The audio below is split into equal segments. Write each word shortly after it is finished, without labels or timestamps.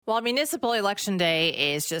Well, municipal election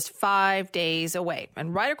day is just 5 days away.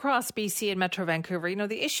 And right across BC and Metro Vancouver,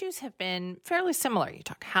 the issues have been fairly similar. You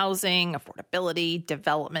talk housing, affordability,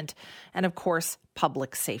 development, and of course,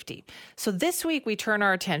 public safety. So this week, we turn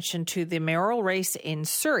our attention to the mayoral race in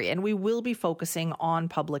Surrey, and we will be focusing on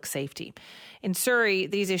public safety. In Surrey,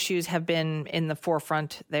 these issues have been in the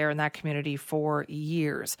forefront there in that community for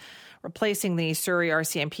years. Replacing the Surrey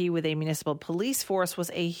RCMP with a municipal police force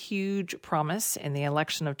was a huge promise in the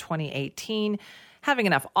election of 2018. Having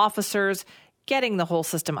enough officers, getting the whole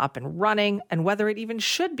system up and running, and whether it even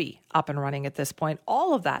should be up and running at this point,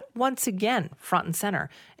 all of that once again front and center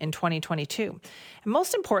in 2022. And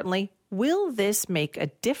most importantly, will this make a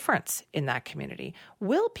difference in that community?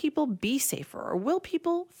 Will people be safer, or will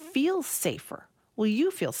people feel safer? Will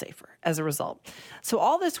you feel safer as a result? So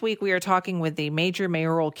all this week, we are talking with the major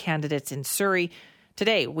mayoral candidates in Surrey.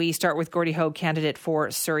 Today, we start with Gordie Hogue, candidate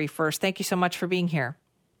for Surrey First. Thank you so much for being here.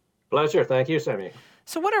 Pleasure. Thank you, Sammy.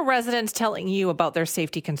 So what are residents telling you about their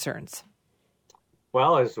safety concerns?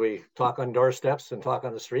 Well, as we talk on doorsteps and talk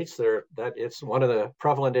on the streets, that it's one of the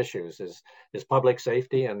prevalent issues is public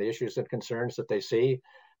safety and the issues and concerns that they see.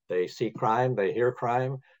 They see crime, they hear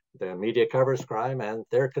crime, the media covers crime, and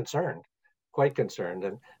they're concerned, quite concerned.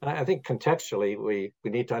 And I think contextually, we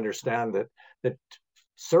need to understand that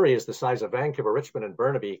Surrey is the size of Vancouver, Richmond, and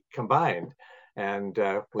Burnaby combined. And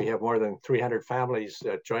we have more than 300 families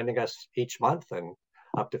joining us each month, and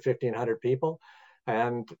up to 1,500 people.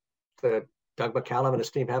 And Doug McCallum and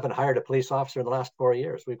his team haven't hired a police officer in the last 4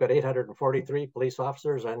 years. We've got 843 police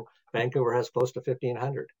officers, and Vancouver has close to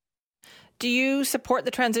 1,500. Do you support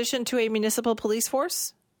the transition to a municipal police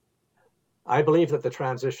force? I believe that the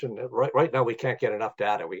transition, right now, we can't get enough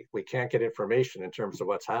data. We can't get information in terms of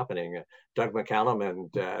what's happening. Doug McCallum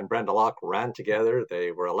and Brenda Locke ran together.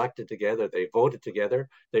 They were elected together. They voted together.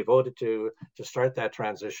 They voted to start that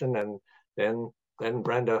transition, and then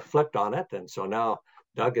Brenda flipped on it. And so now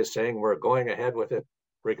Doug is saying we're going ahead with it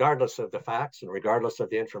regardless of the facts and regardless of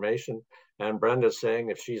the information. And Brenda's saying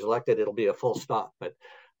if she's elected, it'll be a full stop. But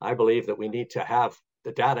I believe that we need to have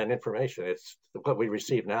the data and information. It's what we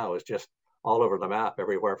receive now is just all over the map,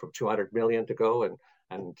 everywhere from 200 million to go.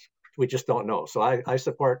 And we just don't know. So I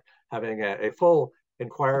support having a full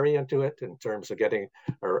inquiry into it in terms of getting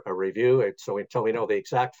a review until we know the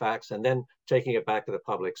exact facts, and then taking it back to the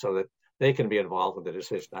public so that they can be involved in the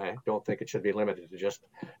decision. I don't think it should be limited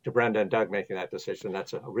to Brenda and Doug making that decision.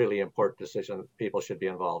 That's a really important decision that people should be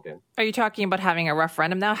involved in. Are you talking about having a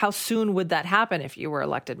referendum now? How soon would that happen if you were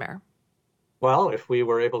elected mayor? Well, if we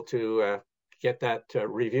were able to get that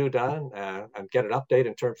review done and get an update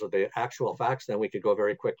in terms of the actual facts, then we could go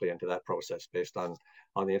very quickly into that process based on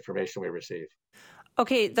the information we receive.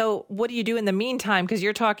 Okay, though, what do you do in the meantime? Because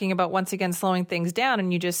you're talking about, once again, slowing things down,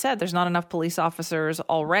 and you just said there's not enough police officers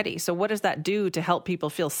already. So what does that do to help people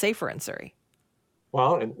feel safer in Surrey?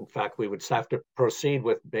 Well, in fact, we would have to proceed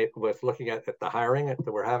with looking at the hiring that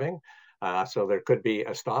we're having. So there could be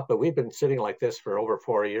a stop, but we've been sitting like this for over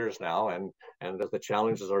 4 years now, and the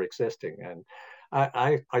challenges are existing. And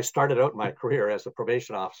I started out my career as a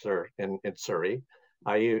probation officer in Surrey.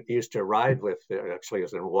 I used to ride with, actually it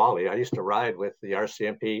was in Wally, I used to ride with the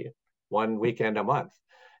RCMP one weekend a month.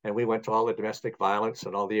 And we went to all the domestic violence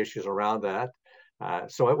and all the issues around that.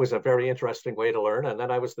 So it was a very interesting way to learn. And then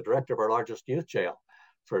I was the director of our largest youth jail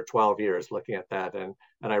for 12 years looking at that. And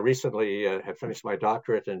I recently had finished my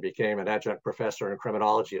doctorate and became an adjunct professor in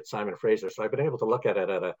criminology at Simon Fraser. So I've been able to look at it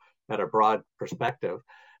at a broad perspective.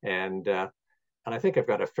 And I think I've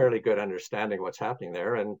got a fairly good understanding of what's happening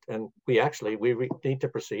there. And we need to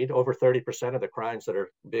proceed. Over 30% of the crimes that are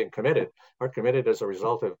being committed are committed as a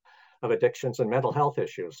result of addictions and mental health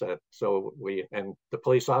issues. So the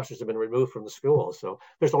police officers have been removed from the schools. So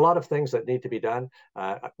there's a lot of things that need to be done.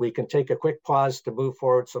 We can take a quick pause to move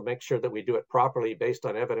forward. So make sure that we do it properly based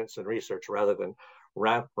on evidence and research rather than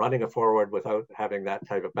running it forward without having that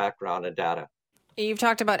type of background and data. You've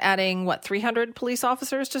talked about adding, 300 police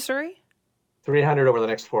officers to Surrey? 300 over the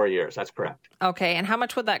next 4 years. That's correct. Okay. And how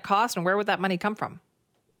much would that cost, and where would that money come from?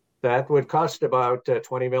 That would cost about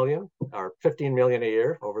 20 million or 15 million a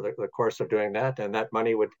year over the course of doing that. And that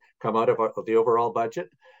money would come out of the overall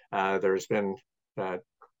budget. There's been, Doug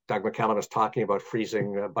McCallum is talking about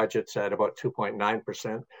freezing budgets at about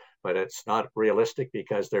 2.9%, but it's not realistic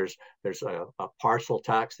because there's a parcel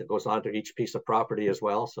tax that goes onto each piece of property as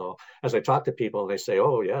well. So as I talk to people, they say,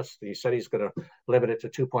 oh, yes, he said he's going to limit it to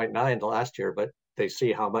 2.9 the last year, but they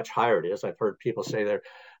see how much higher it is. I've heard people say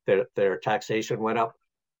their taxation went up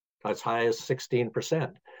as high as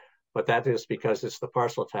 16%. but that is because it's the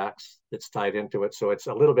parcel tax that's tied into it. So it's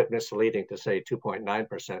a little bit misleading to say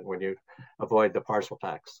 2.9% when you avoid the parcel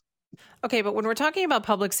tax. Okay, but when we're talking about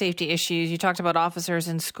public safety issues, you talked about officers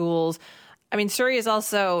in schools. I mean, Surrey has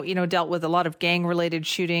also, dealt with a lot of gang-related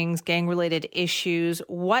shootings, gang-related issues.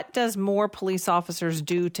 What does more police officers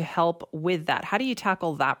do to help with that? How do you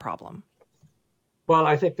tackle that problem? Well,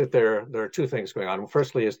 I think that there are two things going on.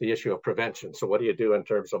 Firstly is the issue of prevention. So what do you do in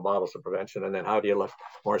terms of models of prevention? And then how do you look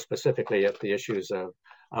more specifically at the issues of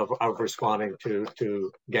responding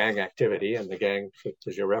to gang activity and the gang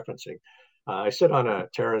as you're referencing? I sit on a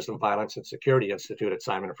Terrorism, Violence, and Security Institute at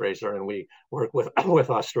Simon Fraser, and we work with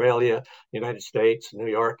Australia, United States, New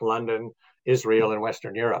York, London, Israel, and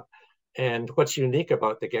Western Europe. And what's unique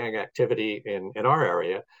about the gang activity in our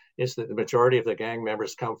area is that the majority of the gang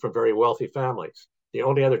members come from very wealthy families. The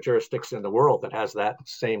only other jurisdiction in the world that has that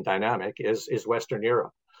same dynamic is Western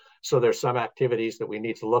Europe. So there's some activities that we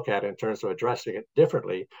need to look at in terms of addressing it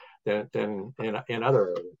differently than in other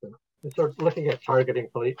areas. So looking at targeting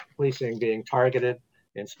policing, being targeted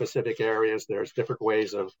in specific areas, there's different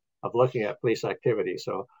ways of looking at police activity.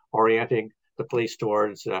 So orienting the police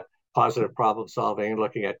towards positive problem solving,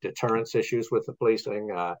 looking at deterrence issues with the policing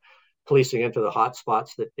into the hot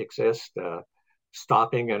spots that exist,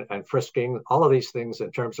 stopping and frisking, all of these things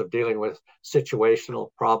in terms of dealing with situational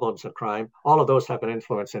problems of crime, all of those have an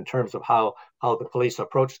influence in terms of how the police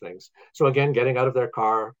approach things. So again, getting out of their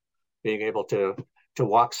car, being able to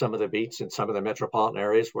walk some of the beats in some of the metropolitan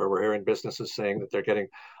areas where we're hearing businesses saying that they're getting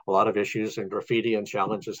a lot of issues and graffiti and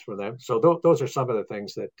challenges from them. So those are some of the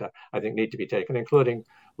things that I think need to be taken, including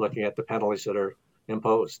looking at the penalties that are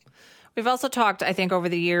imposed. We've also talked, I think, over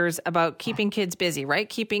the years about keeping kids busy, right?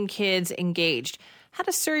 Keeping kids engaged. How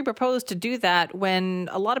does Surrey propose to do that when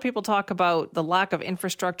a lot of people talk about the lack of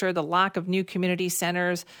infrastructure, the lack of new community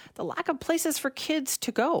centers, the lack of places for kids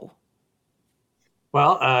to go?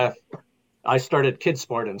 Well, I started Kids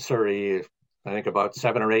Sport in Surrey, I think about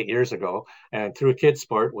 7 or 8 years ago, and through Kids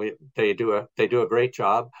Sport, they do a great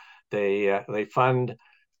job. They fund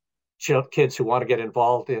kids who want to get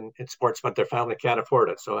involved in sports, but their family can't afford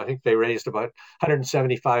it. So I think they raised about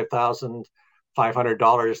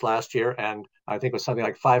 $175,500 last year, and I think it was something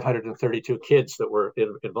like 532 kids that were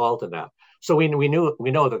involved in that. So we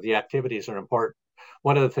know that the activities are important.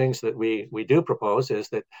 One of the things that we do propose is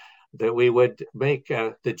that we would make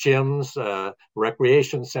the gyms,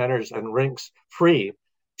 recreation centers, and rinks free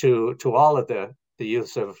to all of the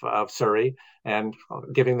youths of Surrey, and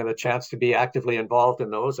giving them a chance to be actively involved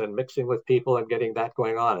in those and mixing with people and getting that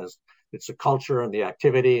going on. It's the culture and the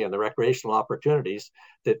activity and the recreational opportunities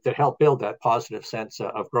that help build that positive sense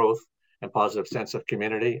of growth and positive sense of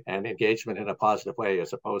community and engagement in a positive way,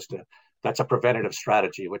 as opposed to that's a preventative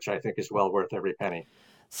strategy, which I think is well worth every penny.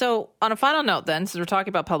 So on a final note then, since we're talking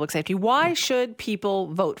about public safety, why should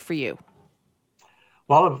people vote for you?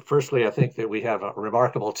 Well, firstly, I think that we have a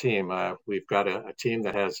remarkable team. We've got a team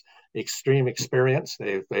that has extreme experience.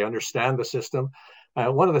 They understand the system.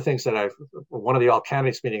 One of the things that one of the all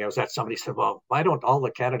candidates meeting I was at, somebody said, well, why don't all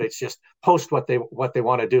the candidates just post what they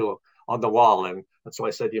want to do on the wall? And so I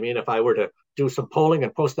said, you mean if I were to do some polling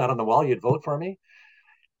and post that on the wall, you'd vote for me?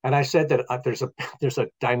 And I said that there's a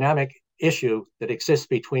dynamic issue that exists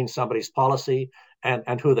between somebody's policy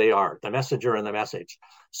and who they are, the messenger and the message.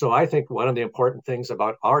 So I think one of the important things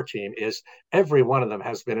about our team is every one of them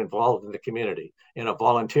has been involved in the community in a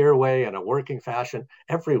volunteer way, in a working fashion.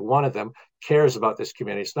 Every one of them cares about this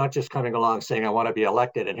community. It's not just coming along saying, I want to be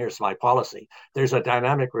elected and here's my policy. There's a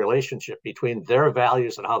dynamic relationship between their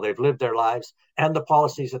values and how they've lived their lives and the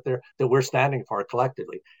policies that we're standing for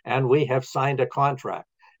collectively. And we have signed a contract.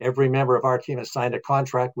 Every member of our team has signed a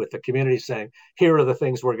contract with the community saying, here are the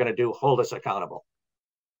things we're going to do. Hold us accountable.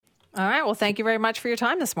 All right. Well, thank you very much for your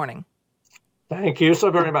time this morning. Thank you so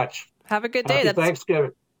very much. Have a good day. Happy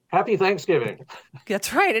Thanksgiving. Happy Thanksgiving.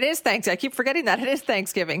 That's right. It is Thanksgiving. I keep forgetting that. It is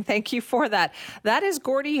Thanksgiving. Thank you for that. That is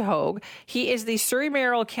Gordie Hogue. He is the Surrey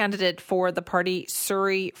mayoral candidate for the party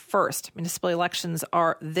Surrey First. Municipal elections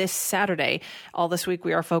are this Saturday. All this week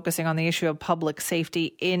we are focusing on the issue of public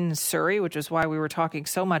safety in Surrey, which is why we were talking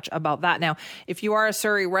so much about that. Now, if you are a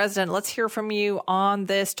Surrey resident, let's hear from you on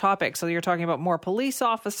this topic. So you're talking about more police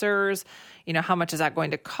officers. How much is that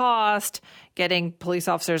going to cost? Getting police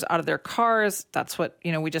officers out of their cars. That's what,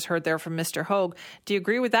 we just heard there from Mr. Hogue. Do you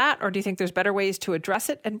agree with that? Or do you think there's better ways to address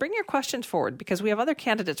it? And bring your questions forward, because we have other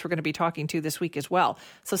candidates we're going to be talking to this week as well.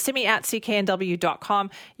 So Simi at cknw.com.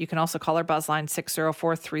 You can also call our buzzline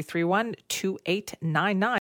 604-331-2899.